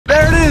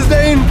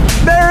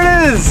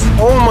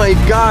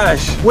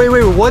gosh. Wait,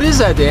 what is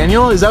that,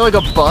 Daniel? Is that like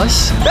a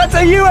bus? That's a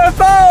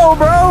UFO,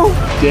 bro.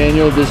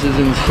 Daniel, this is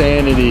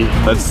insanity.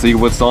 Let's see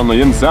what's on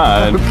the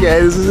inside.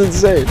 Okay, this is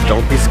insane.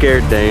 Don't be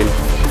scared, Dane.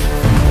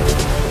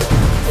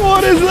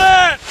 What is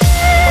that?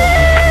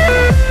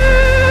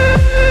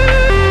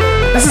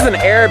 This is an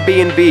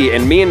Airbnb,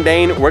 and me and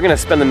Dane, we're gonna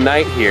spend the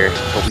night here,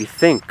 but we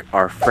think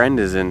our friend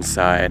is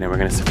inside, and we're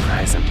gonna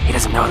surprise him. He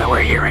doesn't know that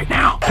we're here right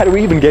now. How do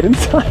we even get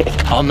inside?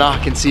 I'll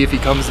knock and see if he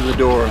comes to the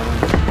door.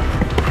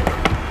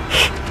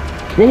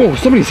 Whoa,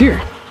 somebody's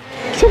here.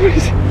 Someone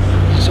else.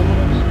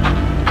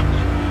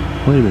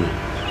 Wait a minute.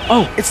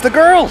 Oh, it's the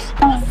girls.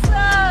 What's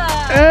up?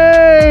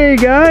 Hey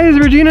guys,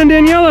 Regina and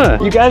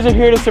Daniela. You guys are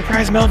here to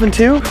surprise Melvin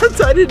too?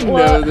 I didn't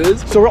know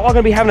this. So we're all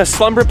gonna be having a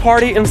slumber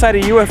party inside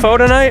a UFO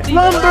tonight?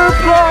 Slumber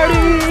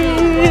party!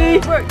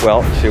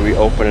 Well, should we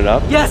open it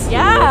up? Yes.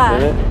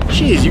 Yeah.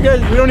 Jeez, you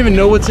guys, we don't even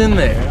know what's in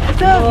there. It's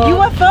a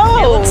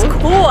UFO. It looks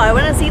cool. I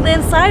want to see the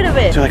inside of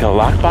it. Is there like a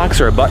lockbox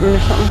or a button or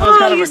something?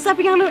 Oh, you're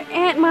stepping on an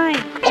ant mine.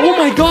 Oh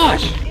my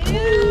gosh!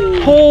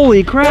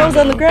 Holy crap! That was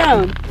on the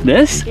ground.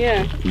 This?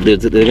 Yeah. They're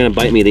gonna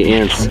bite me, the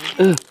ants.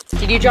 Ugh.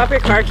 Did you drop your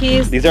car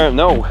keys? These aren't,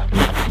 no.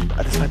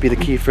 This might be the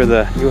key for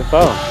the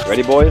UFO.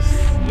 Ready, boys?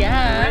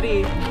 Yeah.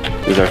 Ready.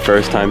 This is our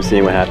first time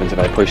seeing what happens if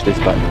I push this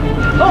button.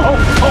 Oh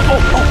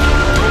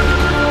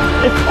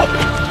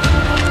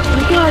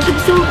my gosh, I'm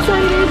so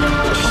excited.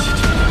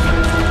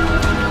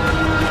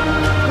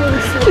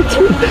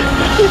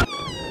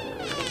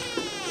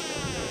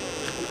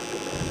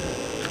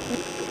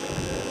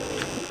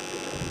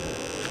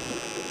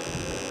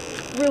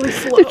 Really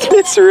slow.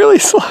 It's really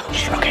slow.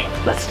 Okay,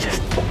 let's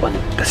just open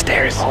the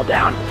stairs all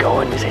down. Go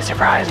and say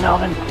surprise,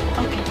 Melvin.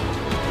 Okay.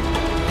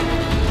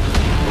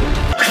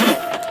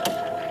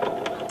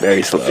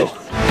 Very slow.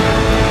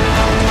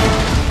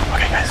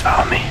 Okay, guys,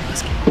 follow me.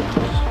 Let's go.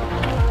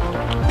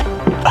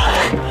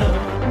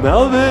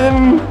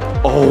 Melvin!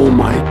 Oh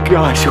my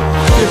gosh.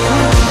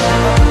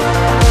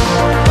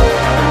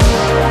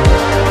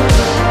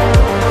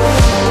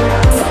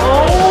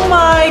 Oh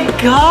my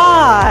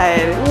god.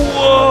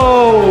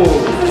 Whoa!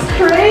 This is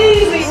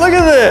crazy. Look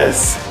at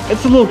this.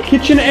 It's a little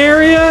kitchen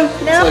area.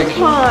 Now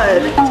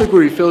pod. It's like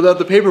where he filled out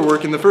the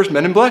paperwork in the first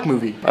Men in Black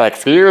movie.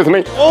 Excuse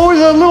me. Oh,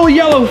 there's a little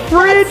yellow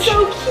fridge.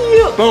 So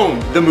cute. Boom,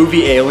 the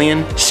movie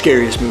Alien,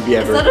 scariest movie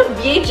ever. Is that a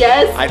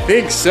VHS? I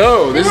think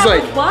so. This is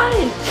like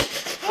Why?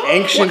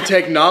 ancient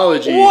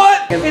technology.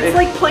 What? It's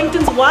like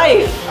Plankton's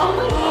wife. Oh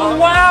my god.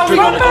 Wow.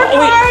 Slumber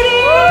party!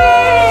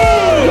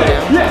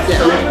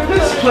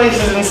 This place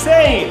is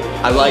insane.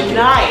 I like it.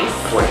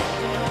 Nice.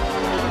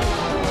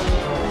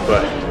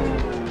 But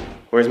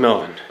where's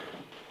Melvin?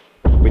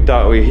 We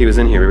thought he was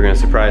in here. We were gonna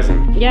surprise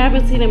him. Yeah, I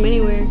haven't seen him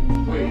anywhere.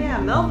 Yeah,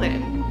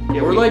 Melvin.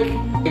 Yeah, we're like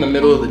in the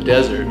middle of the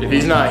desert. If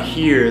he's not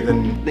here,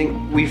 then I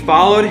think we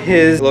followed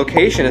his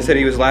location. It said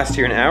he was last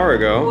here an hour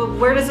ago. Well,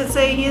 where does it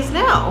say he is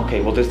now?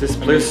 Okay, well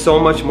there's so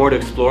much more to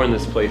explore in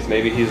this place.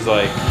 Maybe he's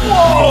like,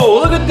 whoa,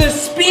 look at this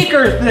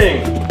speaker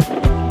thing.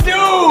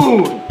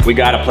 Dude! We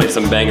gotta play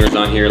some bangers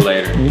on here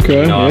later.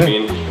 Okay, You know what I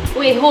yeah. mean?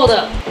 Wait, hold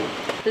up.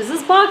 Does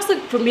this box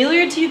look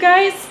familiar to you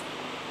guys?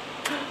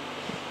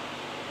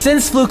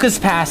 Since Fluka's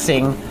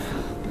passing,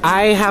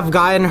 I have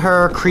gotten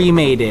her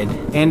cremated,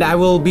 and I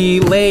will be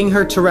laying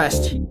her to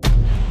rest.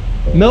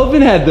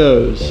 Melvin had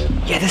those.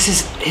 Yeah, this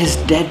is his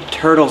dead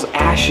turtle's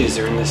ashes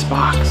are in this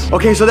box.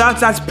 Okay, so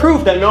that's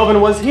proof that Melvin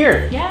was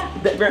here. Yeah.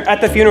 At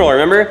the funeral,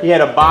 remember? He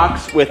had a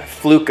box with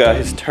Fluka,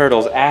 his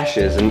turtle's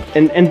ashes,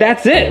 and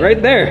that's it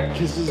right there.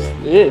 This is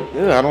it.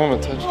 Yeah, I don't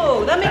want to touch it.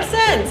 Oh, that makes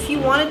sense. He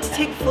wanted to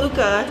take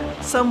Fluka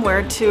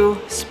somewhere to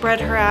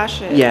spread her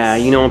ashes. Yeah,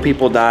 you know when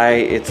people die,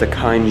 it's a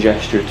kind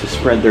gesture to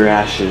spread their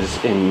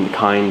ashes in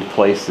kind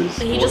places.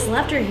 But he just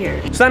left her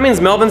here. So that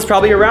means Melvin's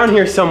probably around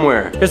here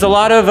somewhere. There's a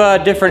lot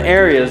of different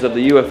areas of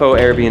the UFO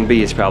Airbnb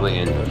he's probably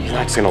in. He's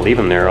not just gonna leave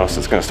him there or else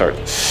it's gonna start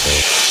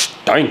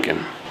stinking.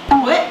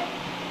 What?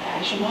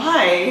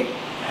 Why?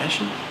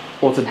 Ashes?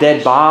 Well, it's a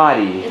dead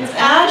body. It's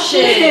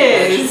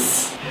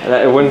ashes.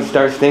 It wouldn't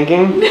start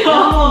stinking?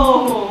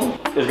 No.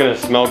 It's gonna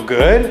smell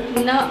good?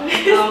 No.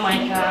 Oh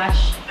my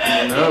gosh.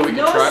 No, we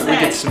No could try. We scent.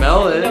 could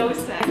smell it. No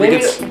scent. We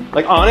could.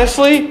 Like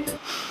honestly,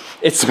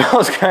 it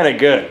smells kind of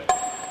good.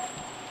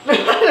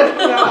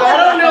 I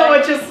don't know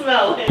what you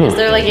smell. Is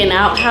there like an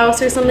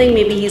outhouse or something?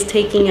 Maybe he's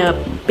taking a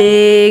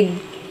big...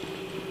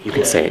 You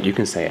can say it, you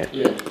can say it.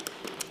 Yeah.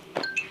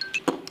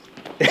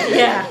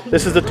 Yeah.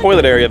 This is the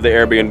toilet area of the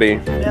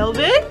Airbnb.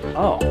 Melvin?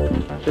 Oh,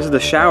 this is the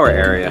shower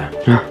area.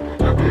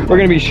 We're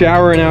gonna be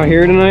showering out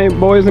here tonight,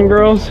 boys and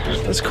girls.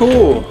 That's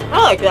cool.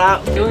 I like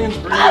that. Aliens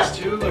bring us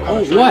too. Like,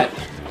 Oh, what?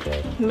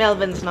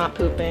 Melvin's not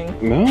pooping.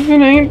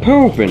 Melvin ain't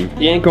pooping.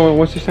 You ain't going,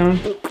 what's the sound?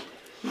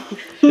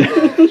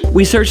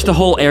 We searched the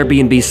whole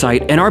Airbnb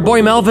site and our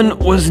boy Melvin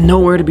was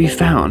nowhere to be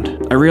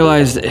found. I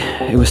realized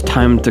it was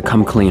time to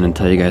come clean and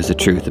tell you guys the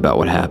truth about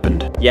what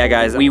happened. Yeah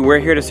guys, we were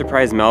here to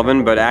surprise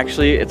Melvin, but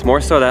actually it's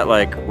more so that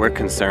like we're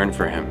concerned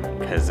for him.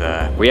 because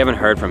we haven't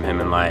heard from him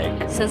in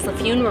like... Since the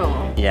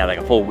funeral. Yeah, like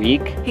a full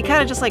week. He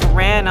kind of just like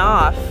ran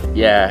off.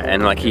 Yeah,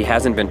 and like he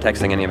hasn't been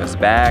texting any of us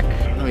back.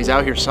 No, he's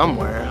out here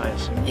somewhere, I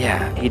assume.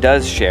 Yeah, he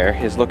does share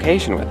his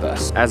location with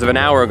us. As of an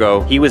hour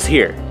ago, he was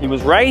here. He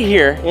was right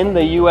here in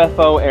the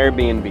UFO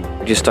Airbnb.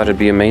 We just thought it'd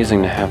be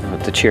amazing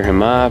to cheer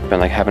him up and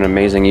like have an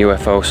amazing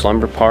UFO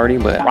slumber party,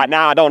 but right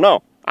now I don't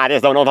know. I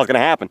just don't know if that's gonna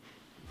happen.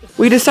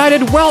 We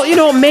decided, well, you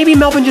know, maybe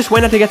Melvin just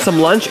went out to get some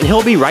lunch and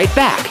he'll be right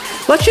back.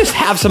 Let's just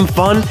have some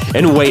fun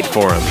and wait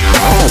for him.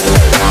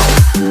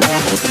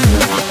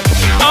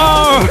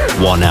 Oh!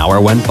 1 hour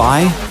went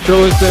by.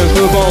 Throw us the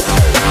football.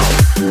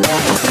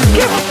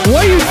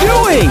 What are you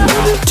doing?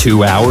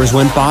 2 hours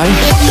went by.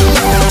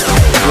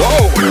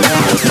 Whoa!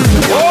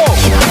 Whoa!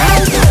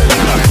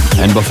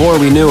 And before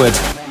we knew it,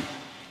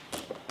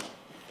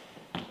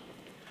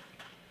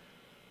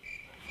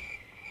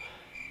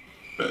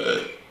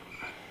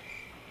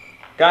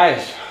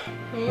 Guys,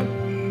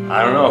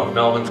 I don't know if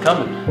Melvin's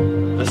coming.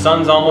 The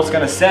sun's almost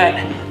gonna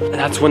set.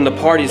 That's when the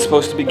party's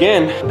supposed to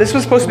begin. This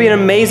was supposed to be an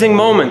amazing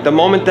moment. The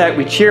moment that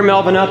we cheer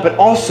Melvin up, but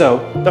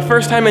also the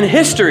first time in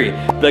history,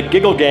 the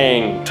Giggle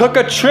Gang took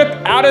a trip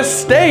out of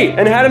state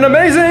and had an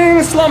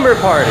amazing slumber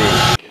party.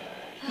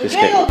 Just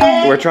kidding.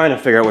 We're trying to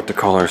figure out what to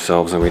call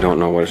ourselves and we don't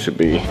know what it should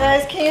be.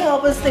 Guys, can you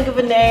help us think of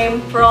a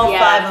name for all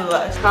 5 of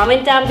us?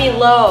 Comment down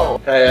below.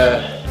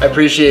 I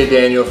appreciate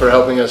Daniel for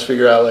helping us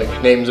figure out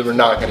like names that we're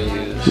not gonna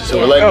use. So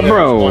we're like,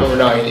 bro. one we're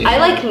not gonna use. I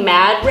like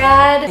Mad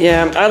Rad.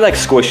 Yeah, I like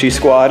Squishy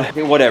Squad.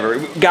 Whatever.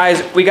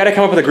 Guys, we gotta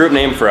come up with a group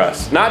name for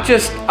us. Not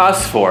just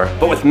us four,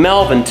 but with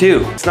Melvin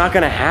too. It's not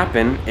gonna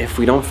happen if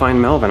we don't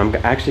find Melvin. I'm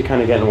actually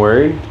kind of getting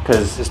worried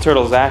because his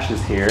turtle's ash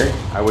is here.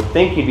 I would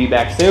think he'd be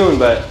back soon,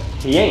 but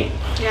he ain't.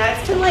 Yeah,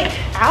 it's been like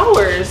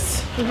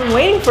hours. We've been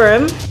waiting for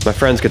him. My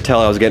friends could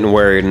tell I was getting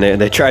worried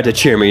and they tried to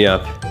cheer me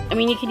up. I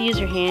mean, you could use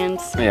your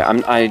hands. Yeah,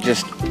 I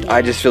just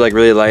feel like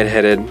really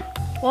lightheaded.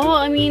 Well,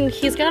 I mean,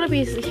 he's gotta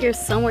be here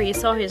somewhere. You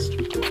saw his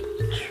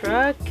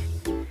truck.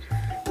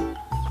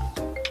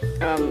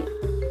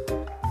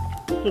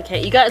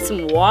 Okay, you got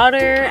some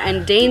water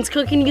and Dane's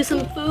cooking you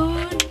some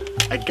food.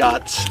 I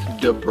got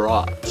the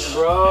brats.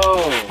 Bro.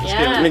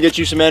 Yeah. I'm gonna get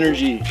you some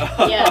energy.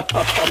 Yeah.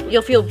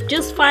 You'll feel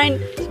just fine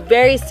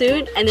very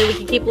soon, and then we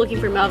can keep looking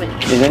for Melvin.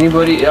 Is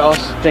anybody else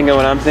thinking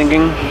what I'm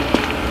thinking?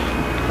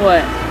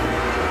 What?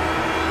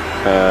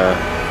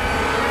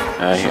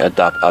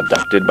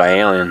 Abducted by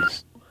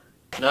aliens.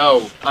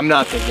 No, I'm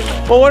not thinking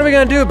that. Well, what are we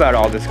gonna do about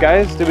all this,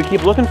 guys? Do we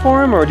keep looking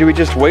for him, or do we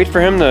just wait for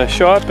him to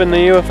show up in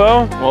the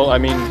UFO? Well, I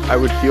mean, I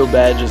would feel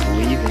bad just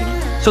leaving.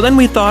 so then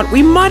we thought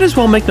we might as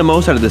well make the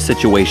most out of this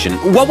situation.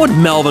 What would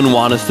Melvin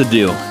want us to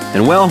do?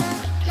 And well,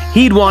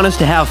 he'd want us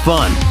to have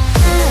fun.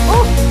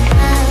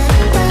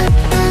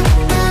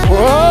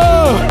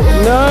 Whoa,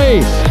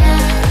 nice.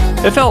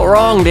 It felt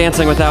wrong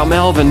dancing without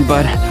Melvin,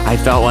 but I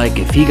felt like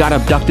if he got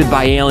abducted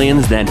by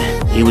aliens, then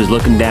he was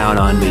looking down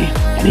on me,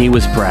 and he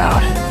was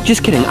proud.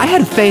 Just kidding, I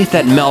had faith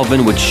that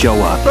Melvin would show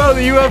up. Bro,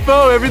 the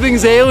UFO,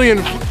 everything's alien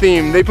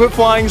themed. They put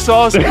flying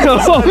saucers. There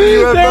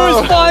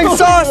was flying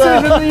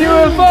saucers in the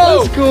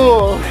UFO. That's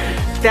cool.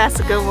 That's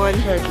a good one.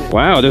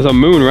 Wow, there's a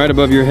moon right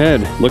above your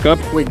head. Look up.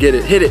 Wait, get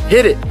it, hit it,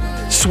 hit it.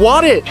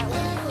 Swat it.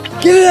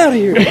 Get it out of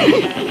here.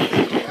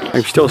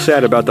 I'm still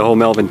sad about the whole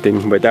Melvin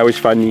thing, but that was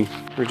funny.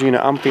 Regina,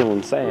 I'm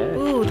feeling sad.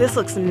 Ooh, this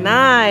looks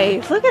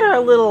nice. Look at our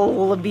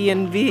little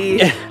B&B.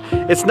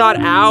 It's not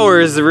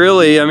ours,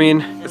 really. I mean,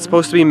 it's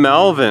supposed to be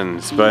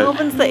Melvin's, but...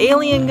 Melvin's the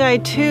alien guy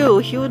too.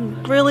 He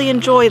would really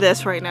enjoy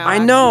this right now. I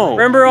know.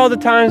 Remember all the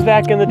times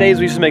back in the days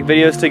we used to make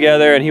videos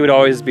together and he would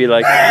always be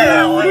like...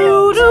 Oh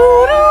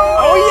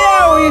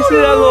yeah, we used to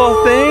do that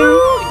little thing.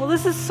 Well,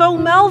 this is so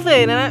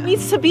Melvin, and it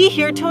needs to be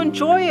here to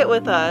enjoy it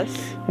with us.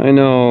 I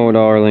know,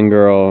 darling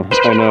girl.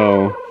 I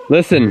know.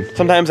 Listen,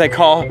 sometimes I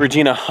call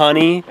Regina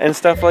honey and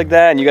stuff like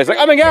that, and you guys are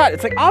like, oh my god,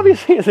 it's like,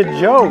 obviously it's a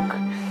joke.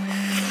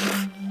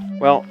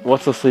 Well,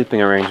 what's the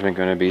sleeping arrangement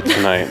gonna be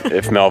tonight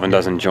if Melvin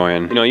doesn't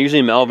join? You know,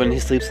 usually Melvin, he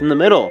sleeps in the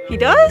middle. He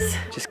does?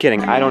 Just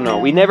kidding, I don't know.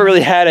 We never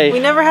really had a...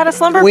 We never had a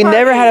slumber party. We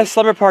never had a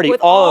slumber party,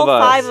 with all of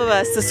us. 5 of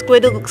us, the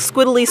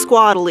squiddly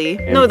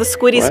squaddly. No, the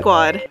squiddy what?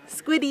 squad.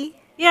 Squiddy.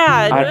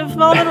 Yeah, if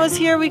Melvin was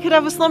here, we could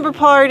have a slumber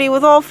party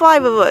with all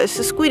 5 of us,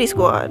 the Squiddy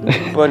Squad.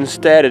 But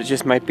instead, it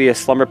just might be a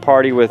slumber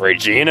party with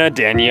Regina,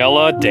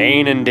 Daniela,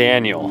 Dane, and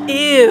Daniel.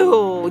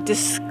 Ew,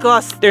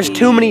 disgusting. There's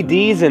too many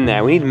D's in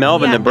that. We need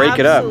Melvin to break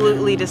it up.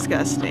 Absolutely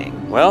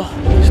disgusting. Well,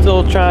 we're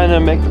still trying to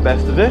make the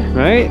best of it.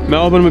 Right?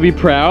 Melvin would be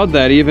proud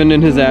that even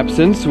in his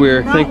absence, we're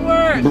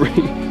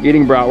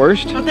eating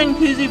bratwurst. I think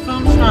PZ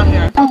Film's not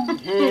here.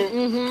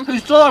 We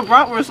still had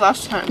bratwurst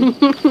last time.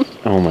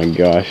 Oh my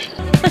gosh.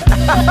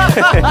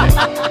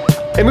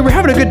 And we were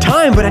having a good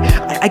time, but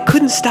I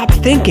couldn't stop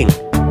thinking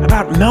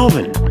about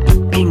Melvin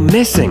being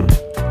missing.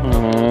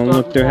 Oh,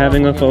 look, they're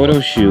having a photo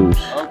shoot.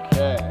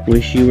 Okay.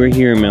 Wish you were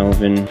here,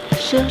 Melvin.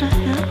 Should I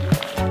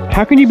have?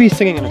 How can you be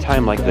singing at a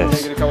time like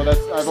this?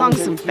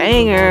 Song's some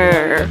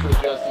banger.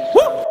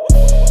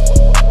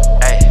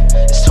 Hey,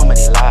 it's too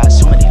many lies,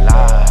 too many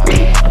lies.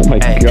 Oh my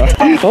god.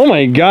 Oh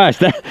my gosh.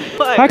 That.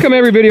 What? How come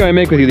every video I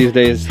make with you these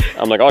days,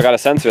 I'm like, oh, I gotta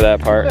censor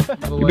that part.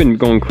 You've been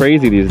going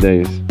crazy these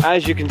days.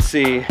 As you can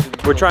see,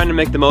 we're trying to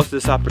make the most of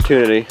this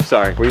opportunity.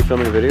 Sorry, were you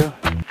filming a video?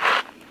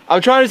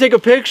 I'm trying to take a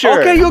picture.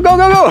 Okay, you go.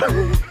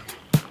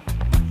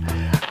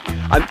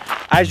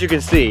 As you can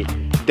see,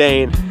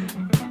 Dane,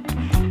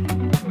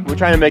 we're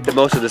trying to make the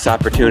most of this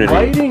opportunity.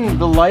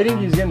 The lighting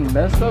keeps getting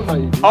messed up.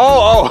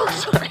 Oh,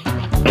 sorry.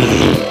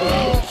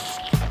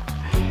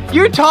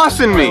 You're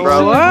tossing me.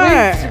 Bro,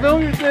 what?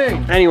 Film your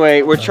thing.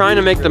 Anyway, we're trying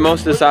to make the most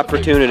of this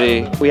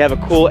opportunity. We have a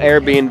cool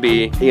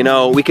Airbnb. You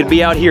know, we could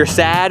be out here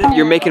sad.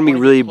 You're making me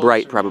really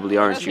bright probably,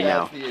 aren't you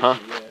now? Huh?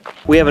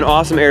 We have an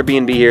awesome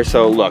Airbnb here,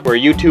 so look, we're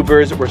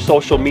YouTubers, we're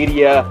social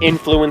media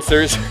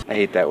influencers. I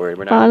hate that word.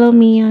 We're not. Follow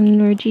me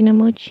on Regina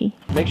Mochi.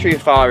 Make sure you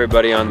follow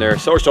everybody on their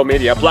social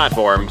media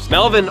platforms.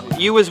 Melvin,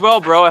 you as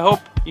well, bro. I hope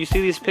you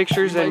see these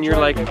pictures and you're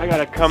like, I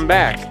gotta come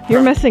back.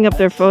 You're messing up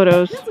their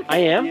photos. I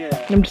am?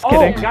 I'm just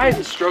kidding. Oh, guys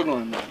are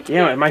struggling.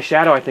 Yeah, my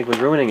shadow I think was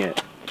ruining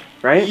it.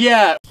 Right?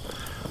 Yeah.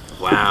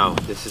 Wow,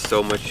 this is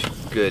so much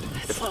good.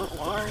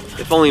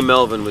 If only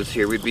Melvin was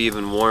here, we'd be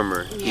even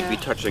warmer. He'd be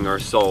touching our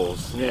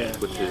souls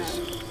with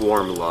his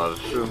warm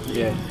love.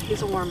 Yeah.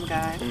 He's a warm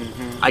guy.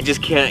 I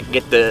just can't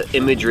get the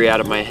imagery out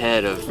of my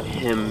head of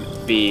him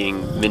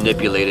being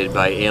manipulated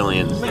by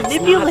aliens.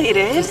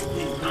 Manipulated?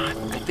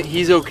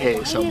 He's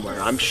okay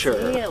somewhere, I'm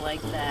sure. Yeah,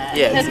 like that.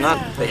 Yeah, it's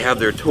not. They have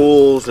their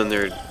tools and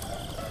their...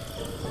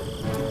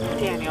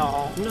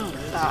 Daniel. No,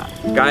 stop.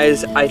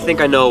 Guys, I think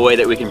I know a way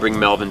that we can bring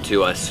Melvin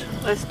to us.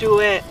 Let's do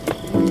it.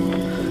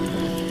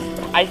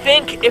 I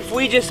think if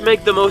we just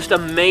make the most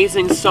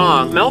amazing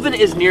song, Melvin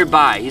is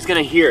nearby, he's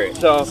gonna hear it.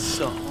 So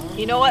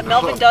You know what?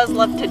 Melvin does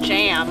love to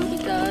jam. He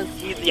does.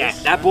 yeah,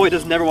 that boy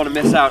does never want to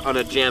miss out on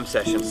a jam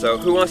session. So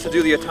who wants to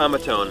do the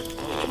automaton?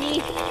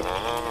 Me.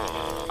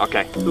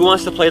 Okay. Who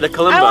wants to play the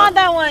kalimba? I want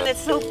that one. It's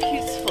so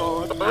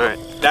peaceful. Alright.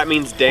 That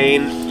means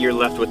Dane, you're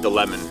left with the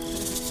lemon.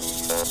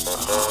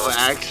 Oh,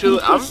 actually,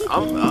 I'm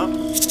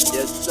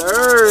yes,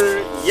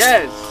 sir.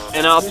 Yes.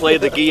 And I'll play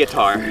the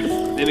guitar.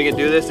 Then we can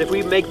do this. If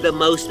we make the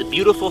most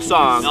beautiful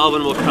song,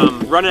 Melvin will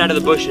come running out of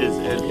the bushes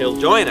and he'll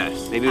join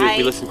us. Maybe if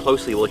we listen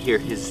closely, we'll hear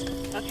his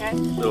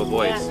little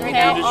voice. Yeah, right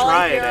now, all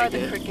I hear are the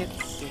guess.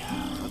 crickets.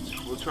 Yeah,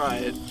 we'll try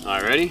it.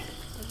 Alright, ready?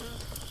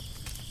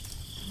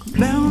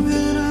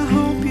 Melvin, I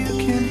hope you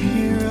can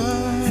hear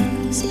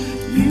us.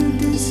 You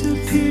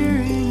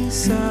disappearing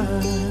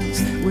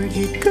sighs. Where'd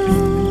you go?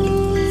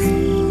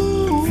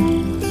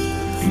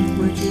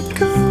 Where'd you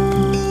go?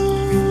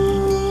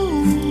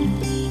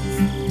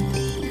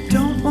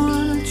 Don't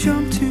wanna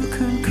jump to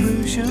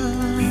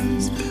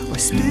conclusions or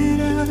spit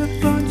out a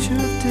bunch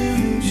of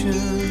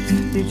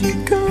delusions. Did you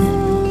go?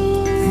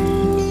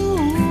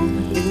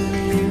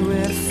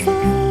 Anywhere to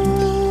fall?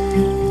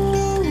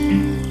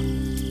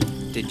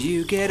 Did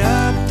you get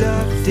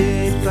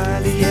abducted by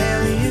the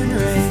alien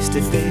race?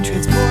 Did they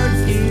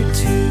transport you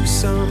to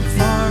some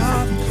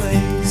far-off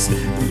place?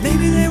 Or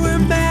maybe they were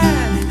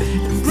mad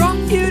and brought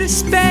you to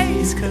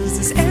space, 'cause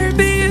this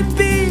Airbnb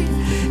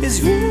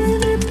is really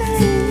their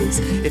base.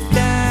 If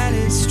that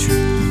is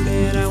true,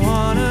 then I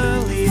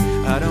wanna leave.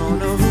 I don't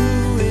know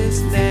who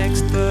is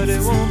next, but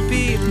it won't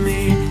be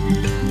me.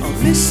 I'll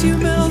miss you,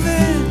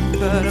 Melvin,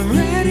 but I'm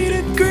ready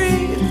to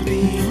grieve.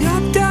 Being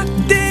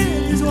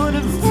abducted is one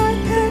of my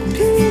pet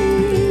peeves.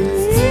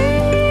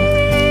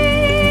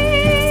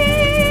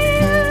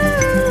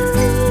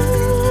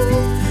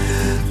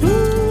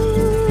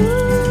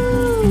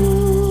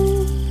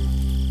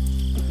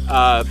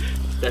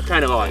 That's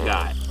kind of all I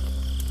got.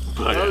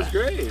 But, That was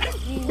great.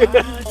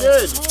 good.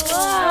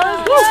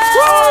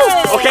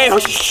 Okay,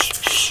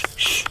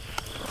 shh.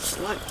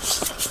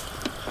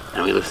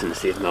 Now we listen to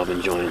see if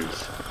Melvin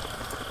joins.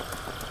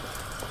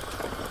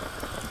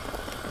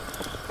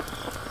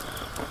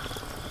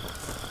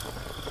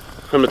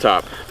 From the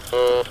top.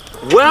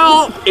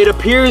 Well, it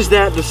appears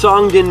that the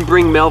song didn't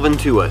bring Melvin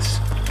to us.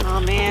 Oh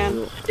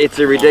man. It's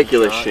a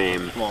ridiculous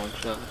shame. Long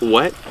shot.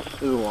 What?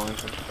 It was a long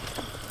shot.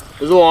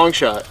 It was a long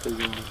shot.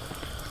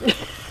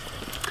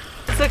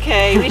 It's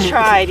okay. We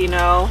tried, you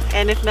know.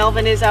 And if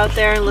Melvin is out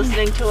there and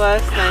listening to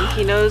us, then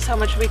he knows how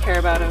much we care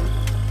about him.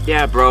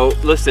 Yeah, bro.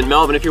 Listen,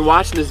 Melvin, if you're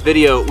watching this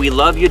video, we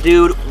love you,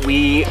 dude.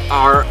 We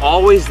are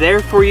always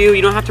there for you.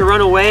 You don't have to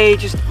run away.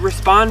 Just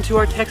respond to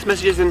our text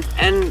messages and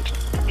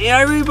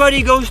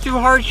everybody goes through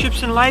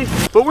hardships in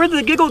life, but we're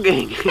the Giggle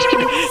Gang.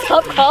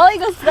 Stop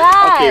calling us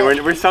that. Okay,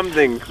 we're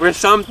something. We're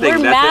something We're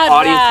that mad, the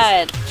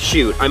audience. mad.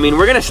 Shoot, I mean,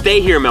 we're gonna stay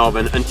here,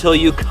 Melvin, until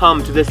you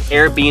come to this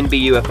Airbnb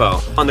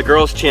UFO. On the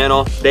girls'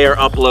 channel, they are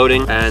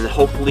uploading, and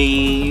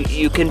hopefully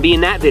you can be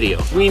in that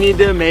video. We need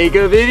to make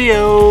a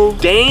video.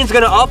 Dane's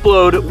gonna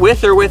upload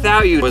with or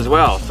without you as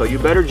well, so you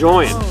better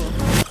join.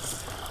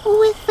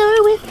 With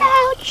or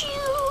without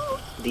you.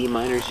 D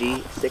minor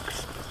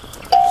G6.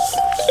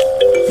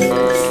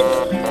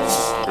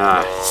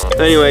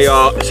 Anyway,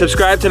 y'all,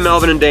 subscribe to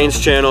Melvin and Dane's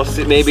channel.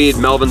 Maybe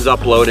Melvin's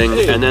uploading,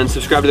 and then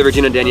subscribe to the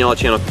Regina and Daniela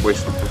channel. We're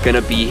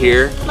gonna be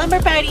here, Lumber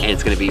party. and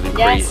it's gonna be even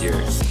Yes.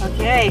 crazier.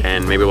 Okay.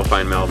 And maybe we'll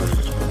find Melvin.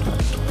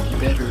 You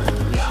better.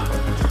 Yeah.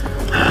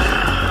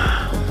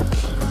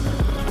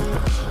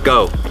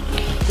 go.